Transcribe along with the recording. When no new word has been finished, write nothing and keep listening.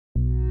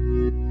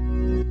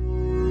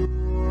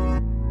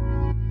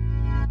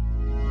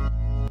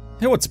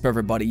Hey, what's up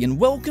everybody, and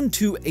welcome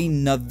to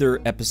another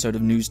episode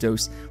of News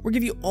Dose, where we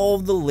give you all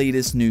of the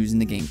latest news in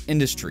the game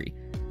industry.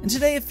 And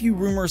today a few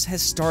rumors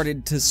has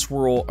started to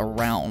swirl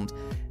around.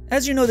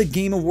 As you know, the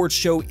Game Awards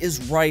show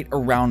is right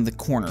around the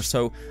corner,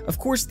 so of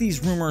course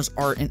these rumors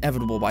are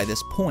inevitable by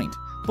this point.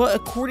 But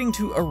according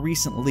to a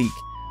recent leak,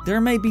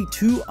 there may be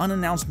 2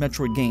 unannounced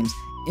Metroid games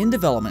in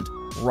development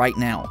right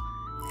now.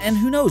 And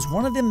who knows,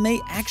 one of them may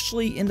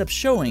actually end up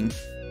showing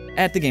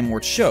at the Game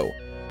Awards show.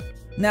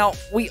 Now,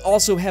 we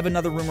also have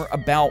another rumor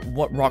about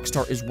what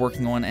Rockstar is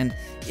working on, and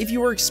if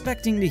you were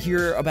expecting to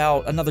hear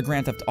about another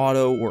Grand Theft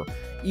Auto or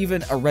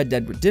even a Red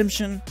Dead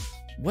Redemption,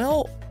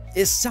 well,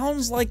 it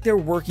sounds like they're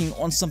working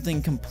on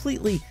something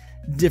completely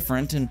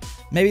different, and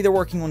maybe they're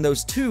working on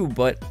those too,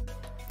 but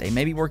they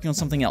may be working on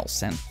something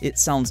else, and it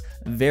sounds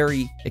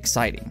very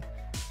exciting.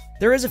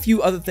 There is a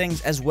few other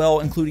things as well,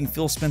 including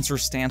Phil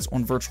Spencer's stance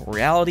on virtual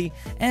reality,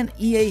 and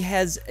EA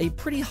has a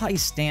pretty high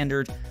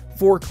standard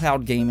for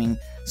cloud gaming,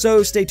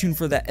 so stay tuned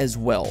for that as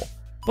well.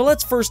 But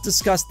let's first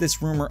discuss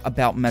this rumor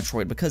about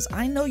Metroid, because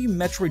I know you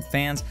Metroid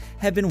fans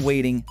have been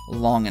waiting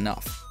long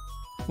enough.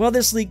 Well,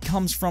 this leak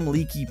comes from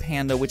Leaky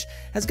Panda, which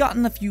has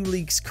gotten a few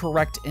leaks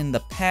correct in the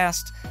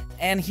past,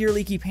 and here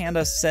Leaky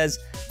Panda says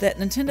that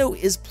Nintendo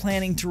is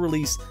planning to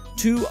release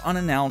 2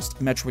 unannounced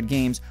Metroid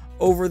games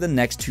over the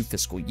next 2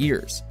 fiscal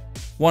years.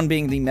 One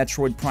being the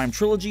Metroid Prime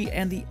Trilogy,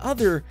 and the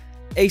other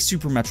a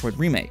Super Metroid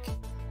remake.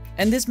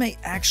 And this may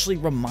actually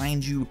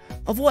remind you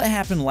of what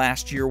happened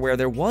last year, where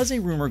there was a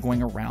rumor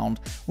going around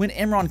when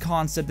Imran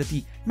Khan said that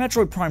the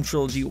Metroid Prime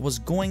Trilogy was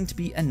going to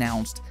be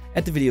announced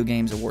at the Video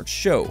Games Awards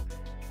show,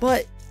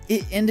 but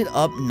it ended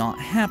up not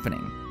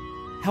happening.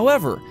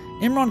 However,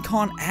 Imran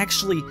Khan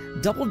actually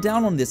doubled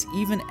down on this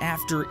even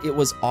after it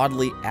was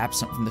oddly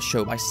absent from the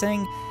show by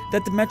saying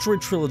that the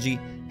Metroid Trilogy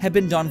had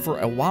been done for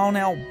a while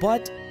now,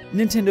 but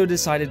Nintendo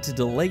decided to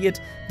delay it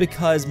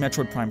because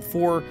Metroid Prime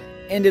 4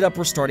 ended up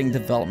restarting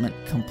development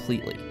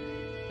completely.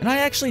 And I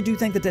actually do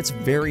think that that's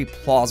very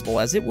plausible,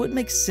 as it would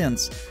make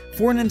sense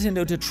for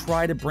Nintendo to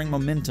try to bring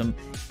momentum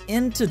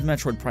into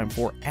Metroid Prime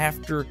 4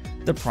 after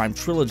the Prime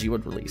Trilogy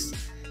would release.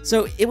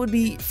 So it would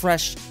be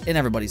fresh in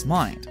everybody's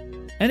mind.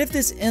 And if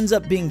this ends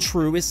up being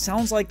true, it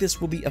sounds like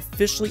this will be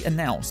officially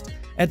announced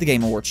at the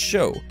Game Awards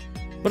show.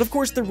 But of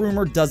course the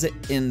rumor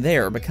doesn't end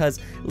there, because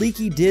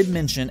Leaky did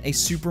mention a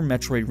Super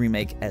Metroid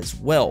remake as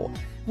well,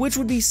 which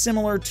would be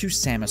similar to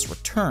Samus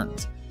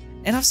Returns.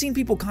 And I've seen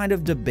people kind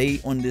of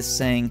debate on this,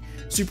 saying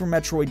Super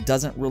Metroid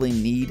doesn't really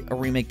need a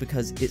remake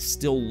because it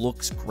still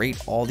looks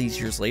great all these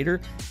years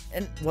later,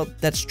 and well,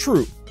 that's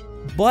true.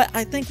 But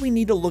I think we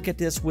need to look at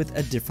this with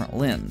a different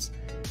lens.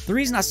 The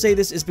reason I say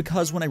this is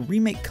because when a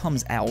remake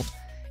comes out,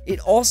 it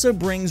also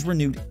brings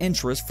renewed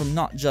interest from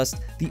not just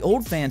the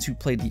old fans who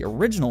played the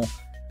original,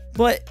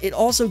 but it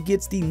also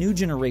gets the new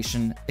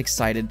generation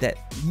excited that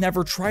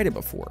never tried it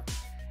before.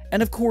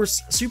 And of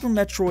course, Super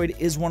Metroid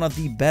is one of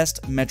the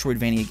best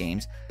Metroidvania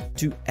games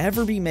to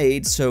ever be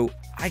made, so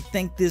I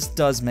think this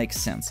does make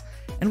sense.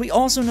 And we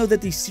also know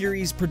that the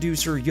series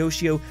producer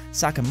Yoshio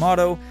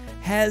Sakamoto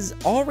has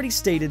already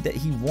stated that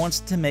he wants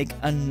to make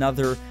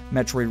another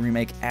Metroid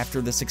remake after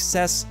the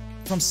success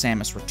from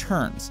Samus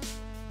Returns.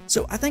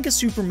 So I think a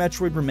Super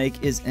Metroid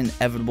remake is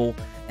inevitable,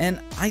 and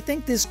I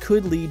think this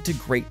could lead to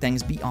great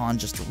things beyond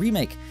just a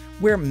remake,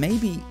 where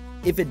maybe,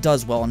 if it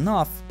does well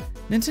enough,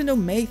 Nintendo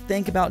may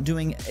think about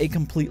doing a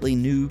completely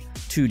new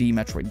 2D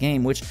Metroid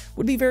game, which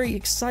would be very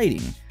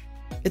exciting.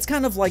 It's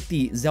kind of like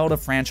the Zelda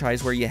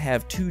franchise, where you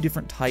have 2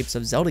 different types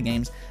of Zelda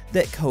games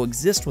that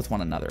coexist with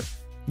one another.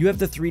 You have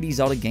the 3D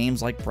Zelda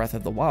games like Breath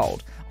of the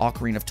Wild,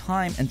 Ocarina of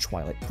Time, and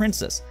Twilight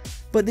Princess.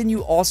 But then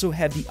you also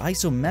have the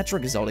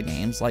isometric Zelda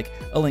games like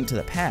A Link to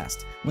the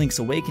Past, Link's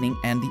Awakening,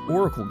 and the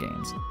Oracle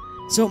games.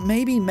 So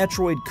maybe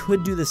Metroid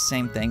could do the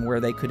same thing, where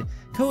they could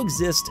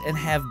coexist and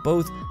have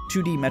both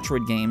 2D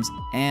Metroid games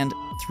and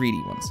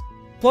 3D ones.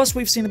 Plus,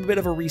 we've seen a bit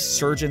of a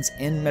resurgence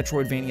in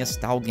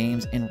Metroidvania-style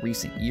games in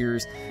recent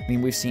years. I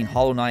mean, we've seen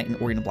Hollow Knight and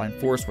Ori and the Blind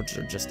Forest, which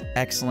are just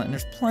excellent, and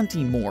there's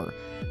plenty more.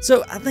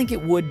 So I think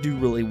it would do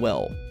really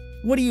well.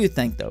 What do you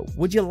think, though?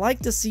 Would you like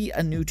to see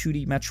a new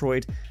 2D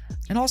Metroid?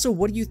 And also,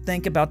 what do you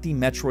think about the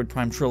Metroid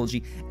Prime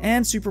Trilogy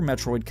and Super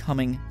Metroid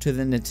coming to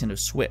the Nintendo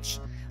Switch?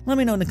 Let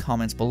me know in the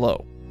comments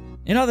below.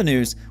 In other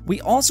news, we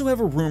also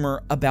have a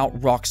rumor about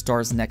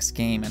Rockstar's next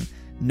game, and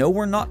no,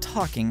 we're not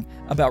talking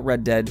about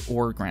Red Dead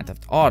or Grand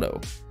Theft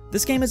Auto.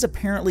 This game is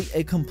apparently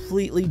a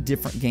completely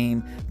different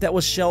game that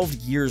was shelved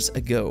years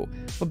ago,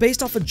 but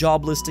based off a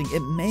job listing,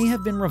 it may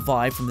have been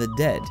revived from the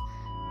dead.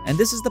 And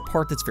this is the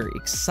part that's very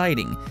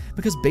exciting,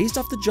 because based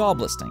off the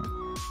job listing,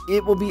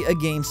 it will be a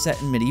game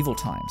set in medieval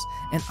times.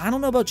 And I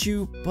don't know about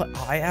you, but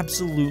I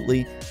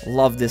absolutely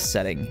love this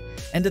setting.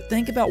 And to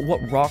think about what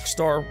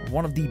Rockstar,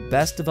 one of the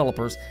best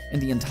developers in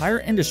the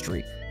entire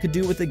industry, could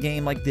do with a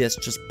game like this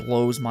just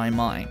blows my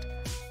mind.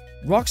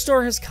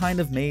 Rockstar has kind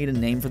of made a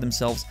name for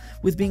themselves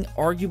with being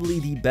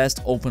arguably the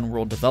best open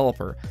world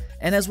developer,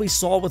 and as we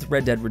saw with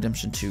Red Dead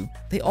Redemption 2,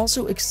 they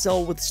also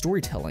excel with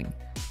storytelling.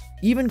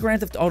 Even Grand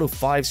Theft Auto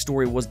 5's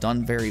story was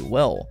done very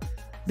well.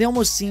 They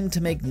almost seem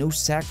to make no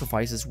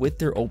sacrifices with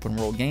their open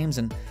world games,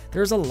 and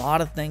there's a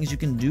lot of things you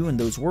can do in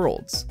those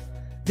worlds.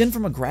 Then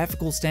from a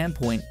graphical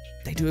standpoint,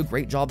 they do a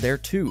great job there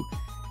too,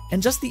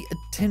 and just the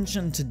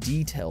attention to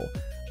detail.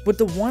 But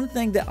the one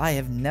thing that I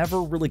have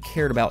never really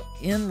cared about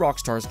in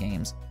Rockstar's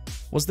games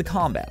was the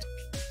combat.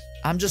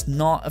 I'm just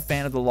not a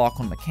fan of the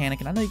lock-on mechanic,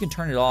 and I know you can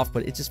turn it off,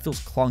 but it just feels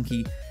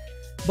clunky.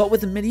 But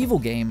with a medieval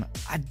game,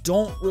 I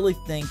don't really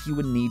think you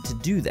would need to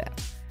do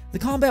that. The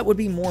combat would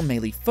be more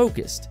melee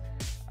focused.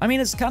 I mean,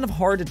 it's kind of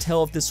hard to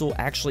tell if this will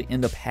actually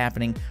end up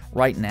happening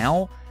right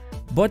now,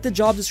 but the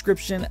job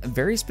description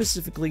very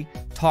specifically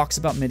talks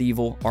about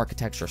medieval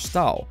architecture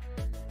style.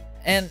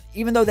 And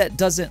even though that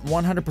doesn't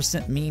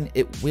 100% mean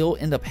it will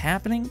end up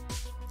happening,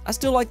 I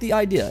still like the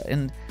idea,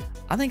 and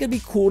I think it'd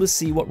be cool to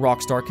see what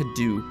Rockstar could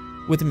do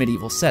with a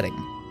medieval setting.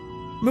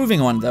 Moving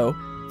on though,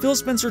 Phil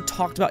Spencer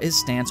talked about his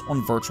stance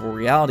on virtual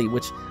reality,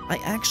 which I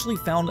actually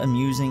found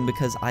amusing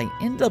because I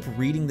ended up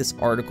reading this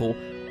article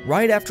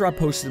right after I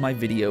posted my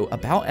video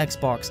about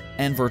Xbox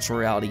and virtual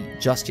reality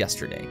just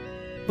yesterday.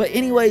 But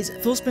anyways,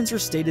 Phil Spencer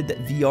stated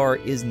that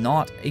VR is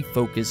not a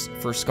focus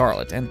for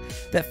Scarlett, and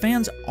that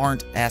fans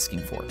aren't asking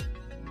for it.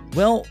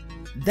 Well,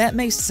 that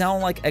may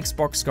sound like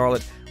Xbox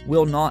Scarlett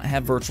will not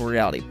have virtual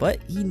reality, but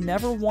he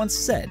never once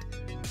said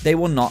they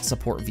will not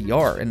support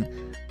VR,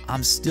 and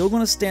I'm still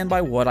going to stand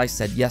by what I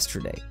said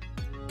yesterday.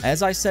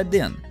 As I said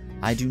then,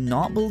 I do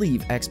not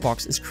believe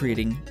Xbox is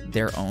creating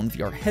their own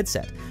VR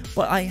headset,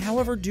 but I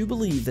however do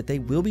believe that they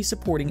will be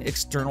supporting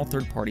external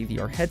third-party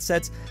VR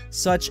headsets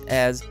such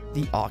as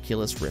the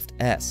Oculus Rift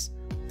S.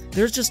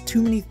 There's just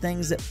too many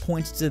things that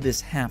point to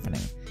this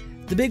happening.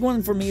 The big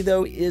one for me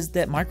though is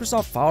that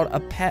Microsoft filed a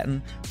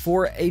patent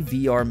for a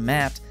VR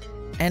mat,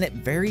 and it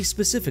very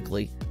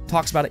specifically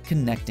talks about it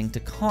connecting to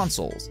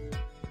consoles.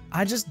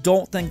 I just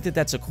don't think that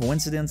that's a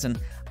coincidence, and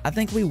I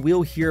think we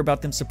will hear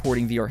about them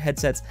supporting VR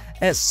headsets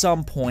at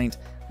some point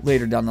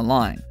later down the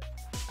line.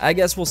 I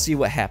guess we'll see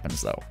what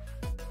happens though.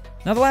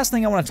 Now the last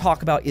thing I want to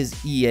talk about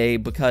is EA,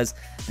 because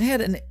they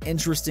had an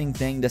interesting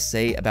thing to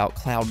say about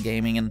cloud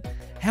gaming and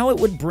how it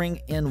would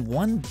bring in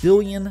 1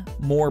 billion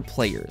more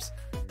players.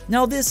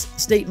 Now this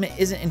statement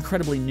isn't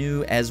incredibly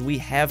new, as we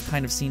have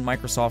kind of seen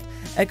Microsoft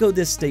echo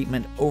this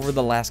statement over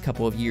the last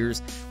couple of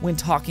years when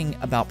talking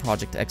about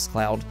Project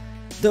xCloud,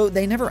 though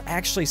they never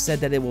actually said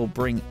that it will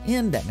bring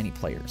in that many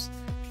players.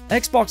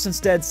 Xbox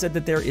instead said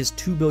that there is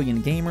 2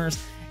 billion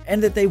gamers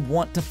and that they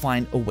want to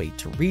find a way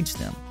to reach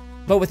them.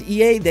 But with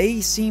EA,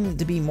 they seem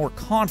to be more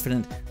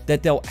confident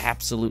that they'll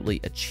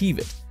absolutely achieve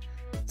it.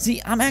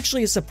 See, I'm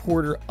actually a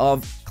supporter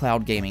of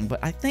cloud gaming, but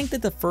I think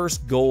that the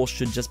first goal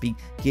should just be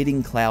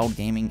getting cloud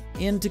gaming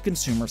into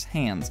consumers'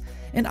 hands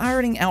and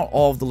ironing out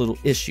all of the little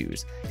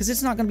issues, because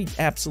it's not going to be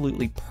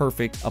absolutely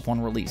perfect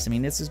upon release. I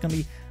mean, this is going to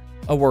be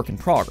a work in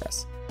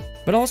progress.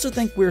 But I also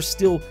think we're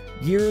still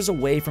years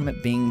away from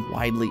it being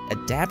widely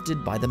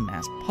adapted by the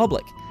mass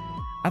public.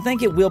 I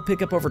think it will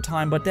pick up over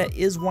time, but that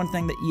is one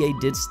thing that EA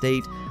did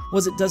state,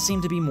 was it does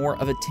seem to be more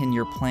of a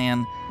 10-year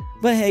plan.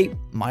 But hey,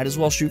 might as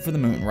well shoot for the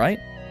moon, right?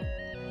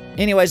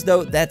 Anyways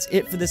though, that's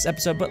it for this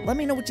episode, but let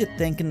me know what you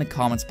think in the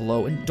comments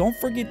below, and don't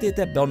forget to hit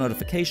that bell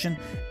notification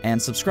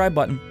and subscribe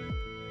button.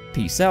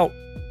 Peace out.